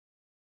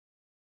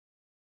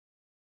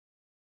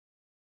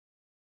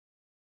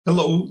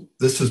Hello,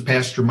 this is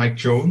Pastor Mike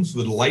Jones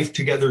with Life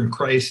Together in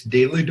Christ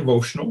Daily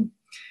Devotional.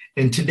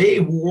 And today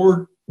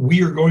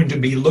we are going to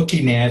be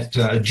looking at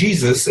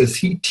Jesus as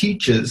he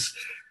teaches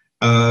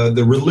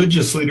the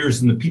religious leaders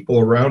and the people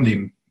around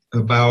him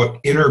about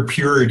inner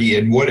purity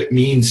and what it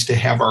means to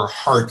have our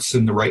hearts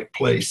in the right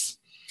place.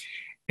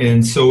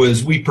 And so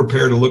as we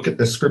prepare to look at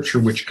the scripture,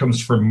 which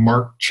comes from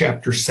Mark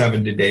chapter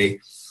 7 today,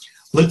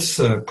 let's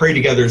pray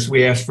together as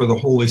we ask for the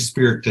Holy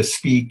Spirit to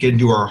speak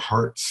into our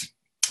hearts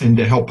and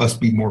to help us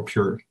be more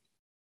pure.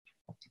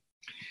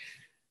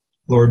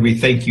 Lord, we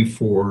thank you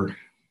for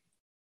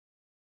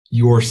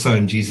your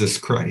Son, Jesus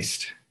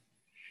Christ,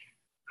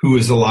 who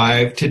is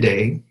alive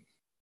today.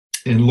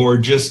 And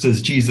Lord, just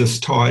as Jesus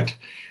taught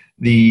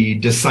the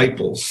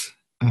disciples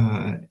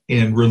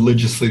and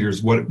religious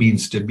leaders what it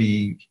means to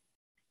be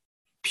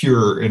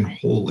pure and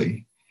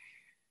holy,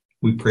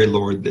 we pray,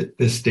 Lord, that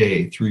this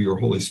day, through your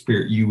Holy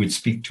Spirit, you would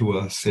speak to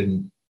us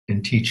and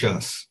teach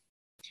us.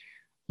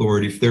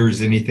 Lord, if there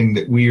is anything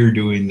that we are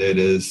doing that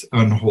is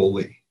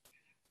unholy,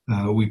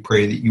 we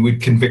pray that you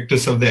would convict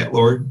us of that,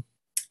 Lord,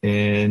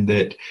 and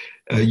that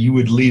you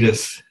would lead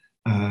us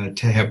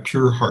to have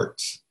pure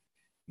hearts.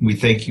 We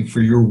thank you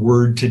for your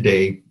word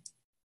today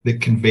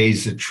that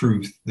conveys the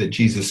truth that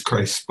Jesus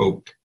Christ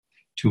spoke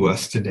to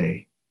us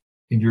today.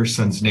 In your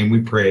Son's name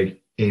we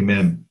pray,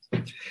 amen.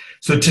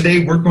 So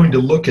today we're going to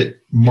look at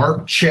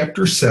Mark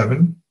chapter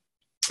 7,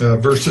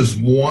 verses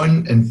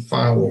 1 and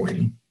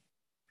following.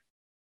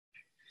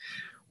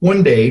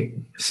 One day,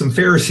 some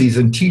Pharisees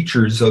and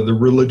teachers of the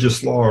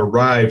religious law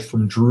arrived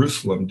from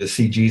Jerusalem to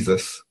see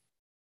Jesus.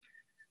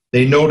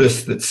 They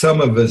noticed that some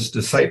of his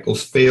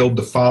disciples failed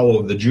to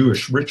follow the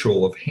Jewish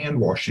ritual of hand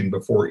washing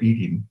before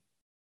eating.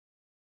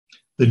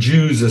 The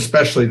Jews,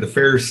 especially the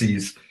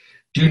Pharisees,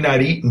 do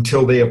not eat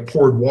until they have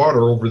poured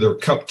water over their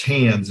cupped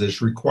hands as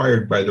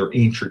required by their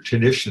ancient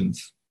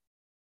traditions.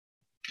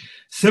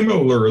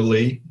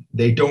 Similarly,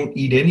 they don't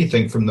eat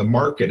anything from the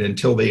market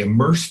until they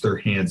immerse their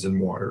hands in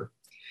water.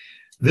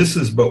 This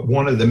is but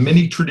one of the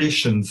many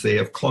traditions they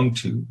have clung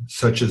to,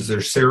 such as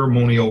their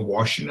ceremonial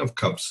washing of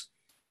cups,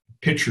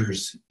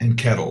 pitchers, and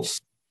kettles.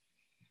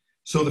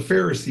 So the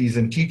Pharisees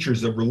and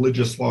teachers of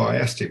religious law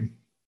asked him,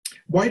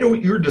 "Why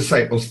don't your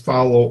disciples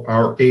follow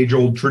our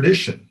age-old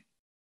tradition?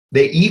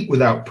 They eat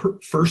without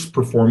first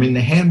performing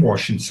the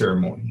hand-washing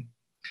ceremony."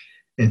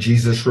 And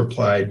Jesus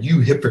replied,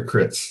 "You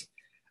hypocrites!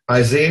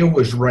 Isaiah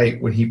was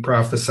right when he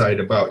prophesied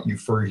about you,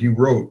 for he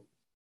wrote,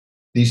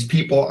 'These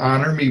people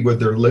honor me with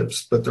their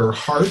lips, but their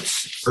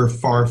hearts are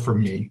far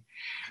from me.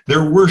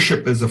 Their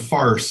worship is a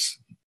farce,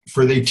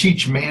 for they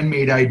teach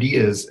man-made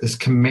ideas as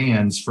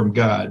commands from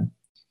God.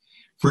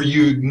 For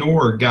you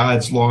ignore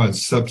God's law and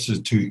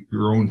substitute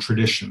your own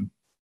tradition.'"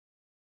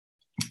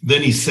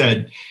 Then he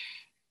said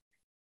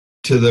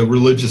to the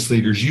religious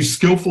leaders, "You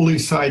skillfully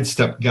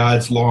sidestep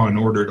God's law in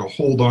order to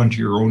hold on to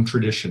your own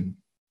tradition.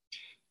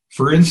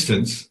 For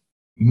instance,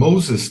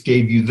 Moses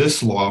gave you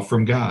this law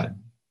from God.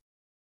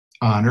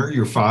 Honor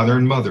your father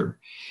and mother,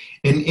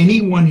 and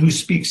anyone who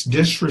speaks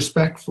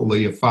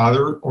disrespectfully of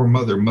father or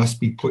mother must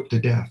be put to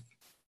death.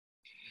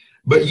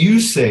 But you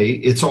say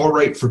it's all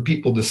right for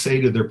people to say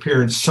to their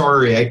parents,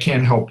 'Sorry, I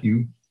can't help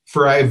you,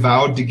 for I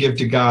vowed to give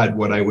to God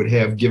what I would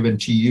have given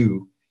to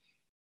you.'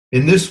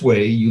 In this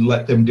way, you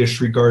let them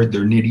disregard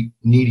their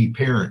needy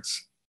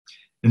parents.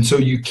 And so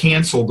you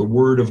cancel the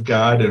word of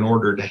God in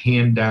order to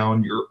hand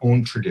down your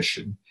own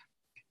tradition.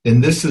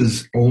 And this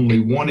is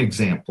only one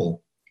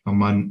example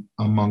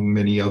among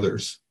many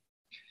others."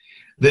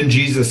 Then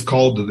Jesus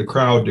called to the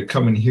crowd to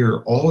come and hear.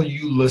 "All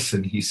you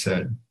listen," he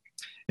said,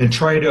 "and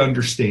try to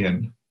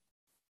understand.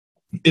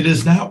 It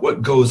is not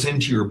what goes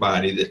into your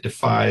body that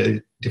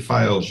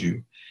defiles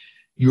you.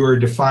 You are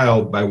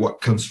defiled by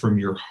what comes from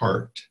your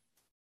heart."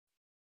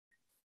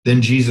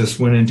 Then Jesus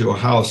went into a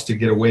house to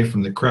get away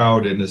from the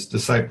crowd, and his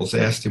disciples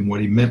asked him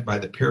what he meant by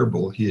the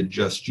parable he had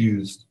just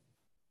used.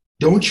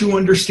 "Don't you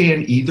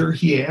understand either?"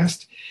 he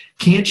asked.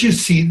 "Can't you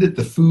see that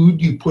the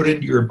food you put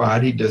into your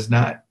body does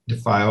not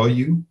defile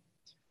you?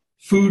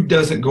 Food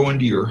doesn't go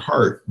into your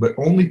heart, but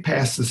only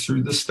passes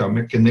through the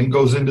stomach and then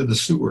goes into the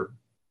sewer."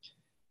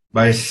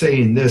 By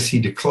saying this, he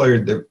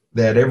declared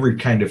that every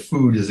kind of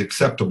food is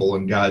acceptable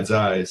in God's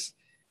eyes.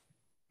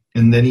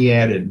 And then he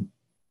added,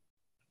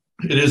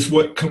 It is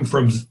what comes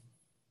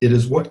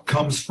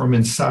from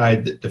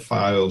inside that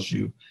defiles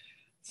you.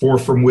 For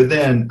from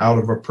within, out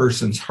of a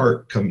person's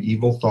heart, come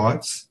evil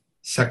thoughts,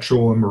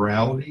 sexual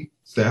immorality,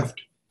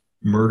 theft,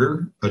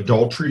 murder,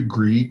 adultery,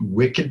 greed,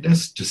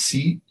 wickedness,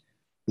 deceit,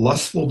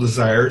 lustful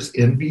desires,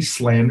 envy,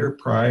 slander,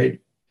 pride,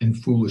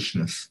 and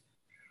foolishness.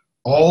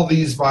 All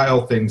these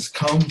vile things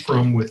come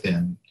from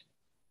within,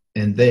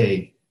 and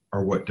they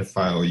are what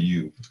defile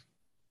you."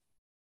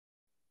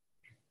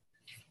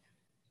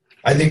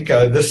 I think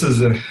this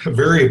is a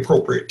very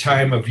appropriate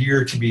time of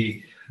year to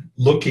be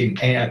looking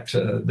at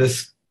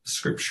this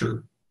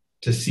scripture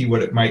to see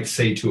what it might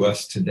say to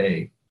us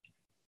today.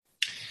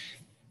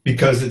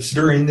 Because it's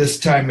during this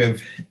time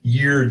of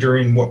year,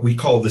 during what we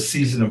call the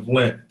season of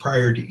Lent,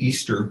 prior to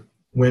Easter,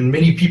 when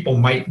many people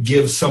might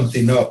give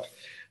something up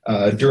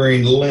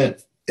during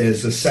Lent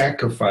as a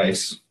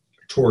sacrifice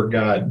toward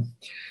God.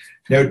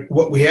 Now,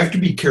 what we have to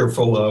be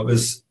careful of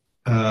is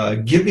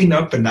giving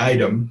up an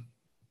item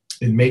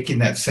and making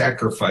that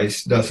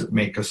sacrifice doesn't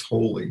make us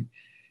holy,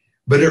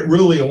 but it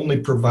really only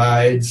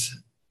provides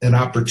an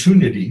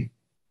opportunity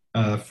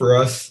for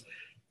us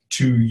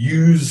to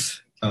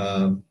use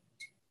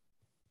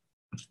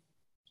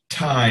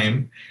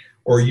time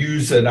or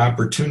use an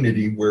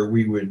opportunity where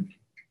we would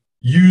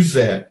use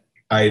that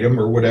item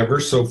or whatever.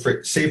 So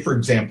say, for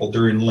example,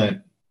 during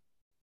Lent,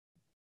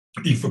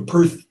 if a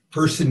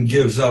person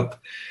gives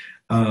up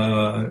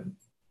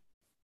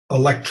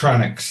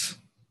electronics,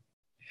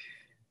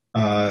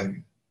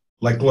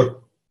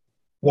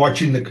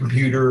 watching the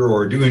computer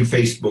or doing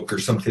Facebook or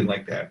something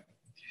like that,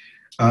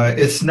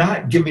 it's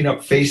not giving up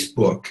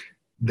Facebook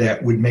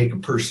that would make a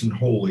person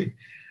holy,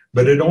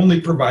 but it only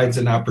provides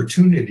an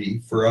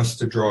opportunity for us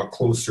to draw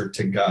closer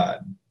to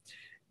God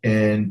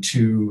and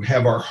to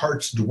have our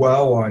hearts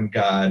dwell on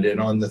God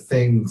and on the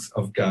things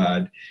of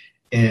God,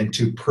 and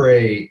to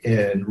pray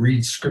and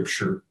read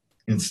scripture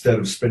instead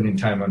of spending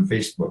time on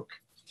Facebook.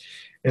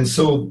 And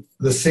so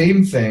the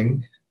same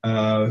thing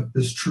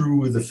is true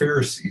with the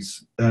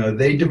Pharisees.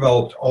 They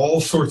developed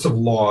all sorts of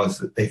laws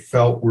that they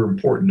felt were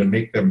important to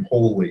make them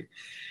holy.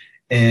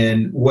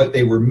 And what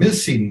they were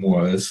missing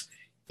was,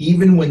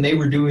 even when they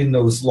were doing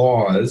those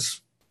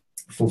laws,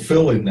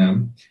 fulfilling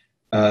them,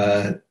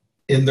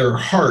 in their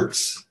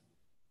hearts,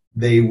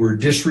 they were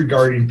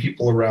disregarding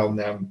people around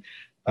them.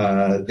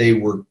 They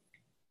were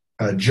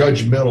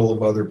judgmental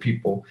of other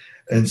people.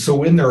 And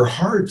so in their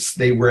hearts,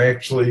 they were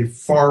actually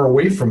far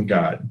away from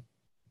God.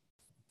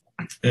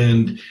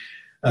 And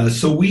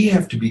so we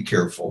have to be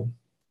careful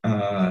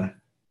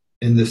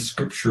in this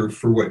scripture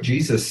for what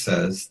Jesus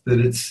says, that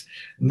it's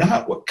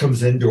not what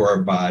comes into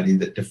our body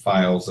that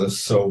defiles us.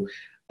 So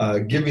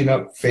giving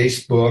up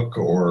Facebook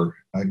or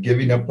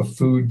giving up a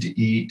food to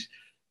eat,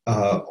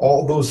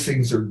 all those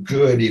things are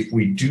good if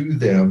we do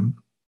them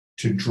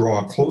to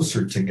draw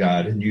closer to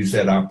God and use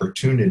that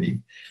opportunity.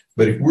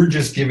 But if we're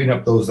just giving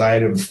up those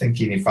items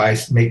thinking if I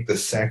make the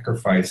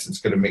sacrifice, it's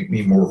going to make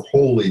me more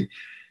holy,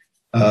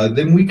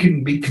 then we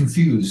can be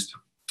confused,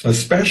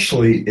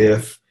 especially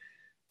if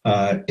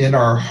in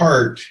our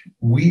heart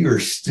we are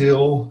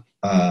still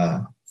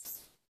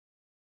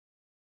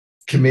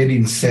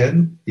committing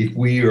sin. If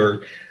we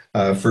are,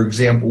 for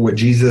example, what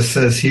Jesus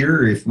says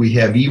here, if we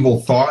have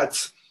evil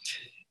thoughts,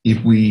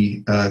 if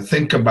we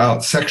think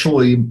about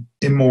sexually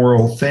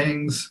immoral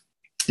things,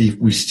 if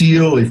we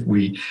steal, if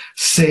we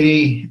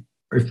say,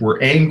 if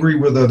we're angry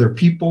with other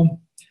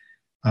people,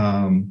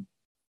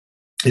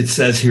 it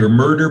says here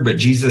murder, but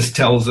Jesus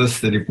tells us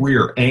that if we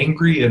are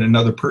angry at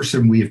another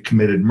person, we have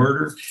committed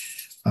murder.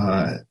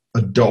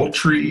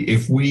 Adultery,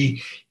 if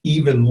we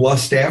even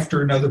lust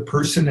after another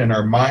person in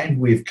our mind,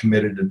 we have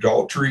committed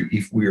adultery.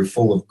 If we are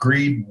full of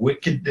greed,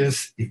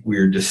 wickedness, if we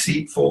are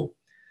deceitful,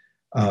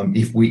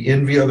 if we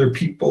envy other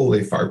people,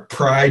 if our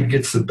pride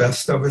gets the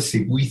best of us,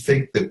 if we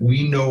think that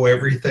we know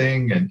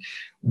everything and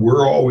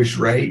we're always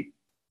right,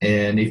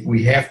 and if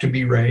we have to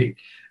be right,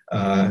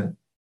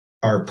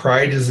 our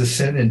pride is a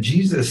sin. And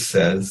Jesus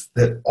says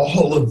that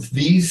all of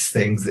these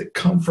things that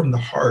come from the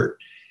heart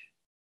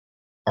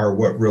are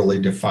what really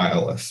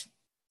defile us.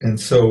 And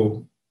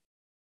so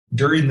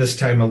during this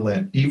time of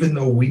Lent, even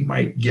though we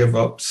might give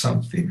up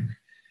something,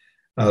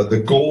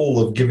 the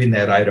goal of giving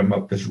that item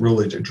up is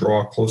really to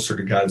draw closer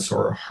to God so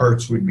our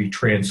hearts would be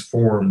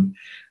transformed,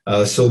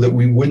 so that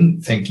we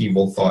wouldn't think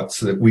evil thoughts,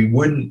 so that we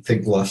wouldn't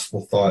think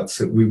lustful thoughts,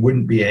 that we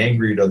wouldn't be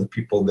angry at other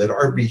people, that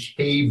our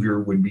behavior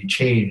would be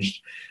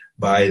changed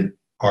by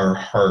our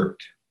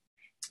heart.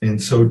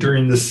 And so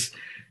during this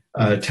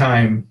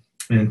time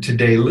and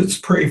today, let's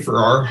pray for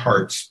our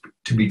hearts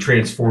to be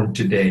transformed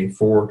today,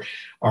 for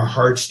our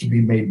hearts to be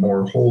made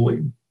more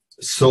holy,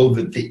 so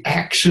that the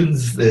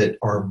actions that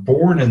are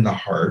born in the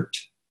heart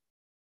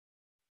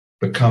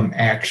become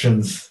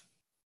actions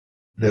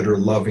that are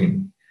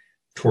loving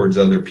towards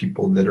other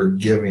people, that are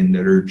giving,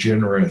 that are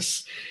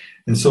generous.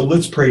 And so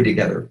let's pray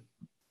together.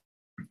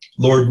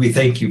 Lord, we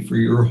thank you for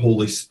your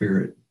Holy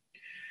Spirit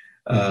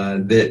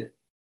that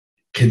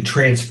can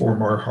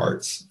transform our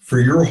hearts, for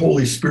your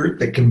Holy Spirit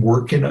that can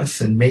work in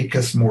us and make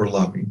us more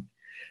loving,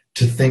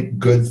 to think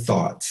good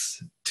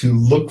thoughts, to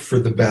look for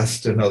the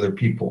best in other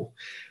people,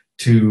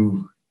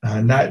 to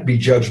not be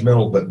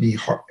judgmental, but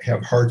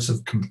have hearts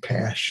of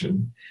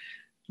compassion.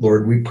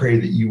 Lord, we pray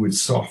that you would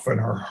soften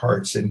our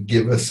hearts and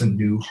give us a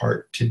new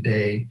heart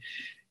today.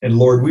 And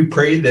Lord, we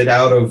pray that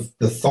out of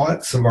the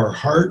thoughts of our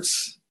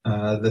hearts,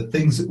 the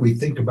things that we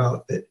think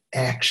about, that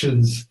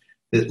actions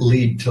that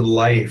lead to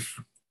life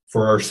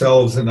for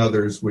ourselves and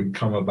others would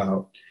come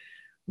about.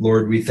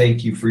 Lord, we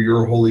thank you for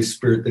your Holy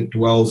Spirit that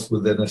dwells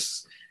within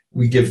us.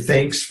 We give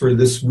thanks for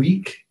this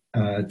week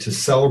to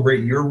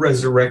celebrate your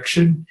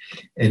resurrection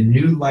and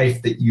new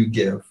life that you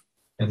give.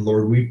 And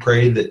Lord, we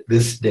pray that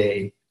this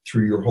day,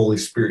 through your Holy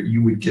Spirit,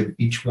 you would give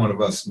each one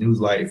of us new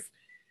life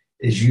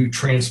as you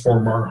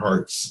transform our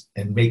hearts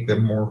and make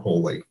them more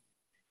holy.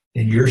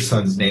 In your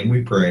Son's name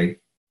we pray.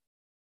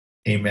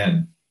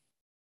 Amen.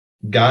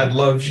 God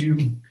loves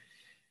you,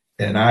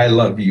 and I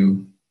love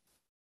you,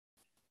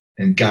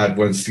 and God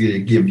wants to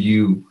give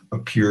you a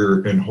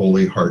pure and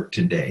holy heart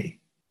today.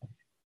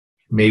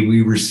 May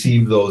we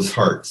receive those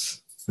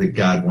hearts that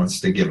God wants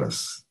to give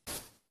us.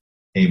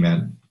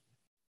 Amen.